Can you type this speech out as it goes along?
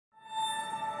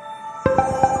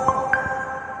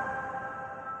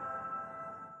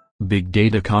big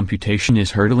data computation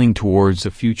is hurtling towards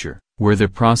a future where the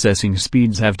processing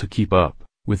speeds have to keep up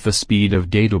with the speed of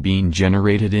data being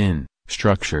generated in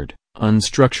structured,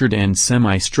 unstructured and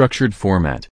semi-structured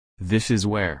format. This is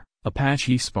where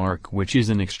Apache Spark, which is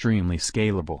an extremely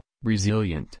scalable,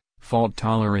 resilient,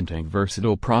 fault-tolerant and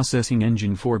versatile processing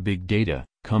engine for big data,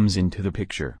 comes into the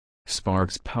picture.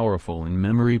 Spark's powerful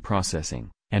in-memory processing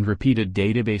and repeated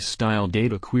database-style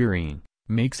data querying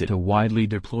makes it a widely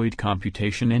deployed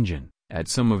computation engine at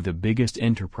some of the biggest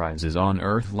enterprises on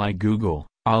Earth like Google,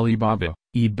 Alibaba,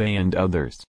 eBay and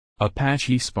others.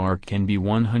 Apache Spark can be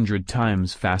 100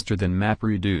 times faster than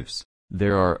MapReduce.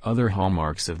 There are other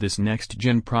hallmarks of this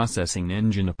next-gen processing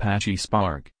engine. Apache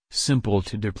Spark, simple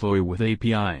to deploy with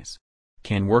APIs.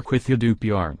 Can work with Hadoop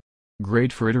Yard.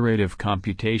 Great for iterative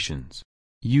computations.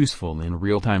 Useful in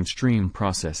real-time stream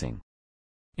processing.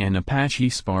 An Apache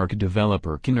Spark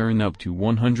developer can earn up to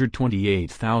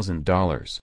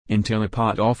 $128,000.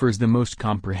 Intellipaat offers the most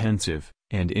comprehensive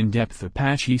and in-depth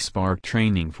Apache Spark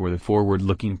training for the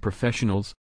forward-looking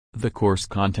professionals. The course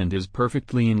content is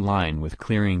perfectly in line with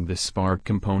clearing the Spark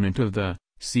component of the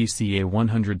CCA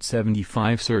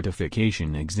 175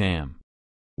 certification exam.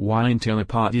 Why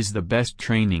Intellipaat is the best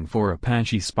training for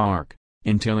Apache Spark?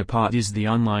 Intellipaat is the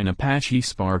online Apache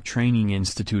Spark training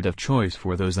institute of choice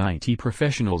for those IT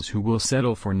professionals who will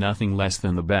settle for nothing less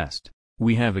than the best.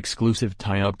 We have exclusive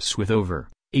tie-ups with over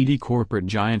 80 corporate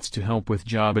giants to help with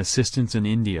job assistance in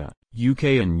India,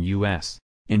 UK and US.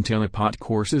 Intellipaat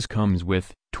courses comes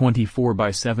with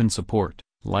 24/7 support,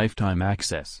 lifetime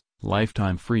access,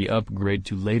 lifetime free upgrade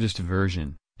to latest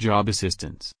version, job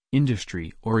assistance,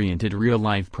 industry-oriented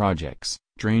real-life projects,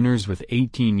 trainers with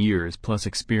 18 years plus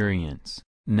experience.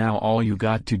 Now all you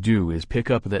got to do is pick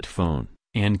up that phone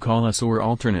and call us or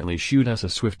alternately shoot us a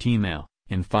swift email,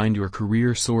 and find your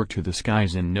career soar to the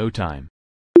skies in no time.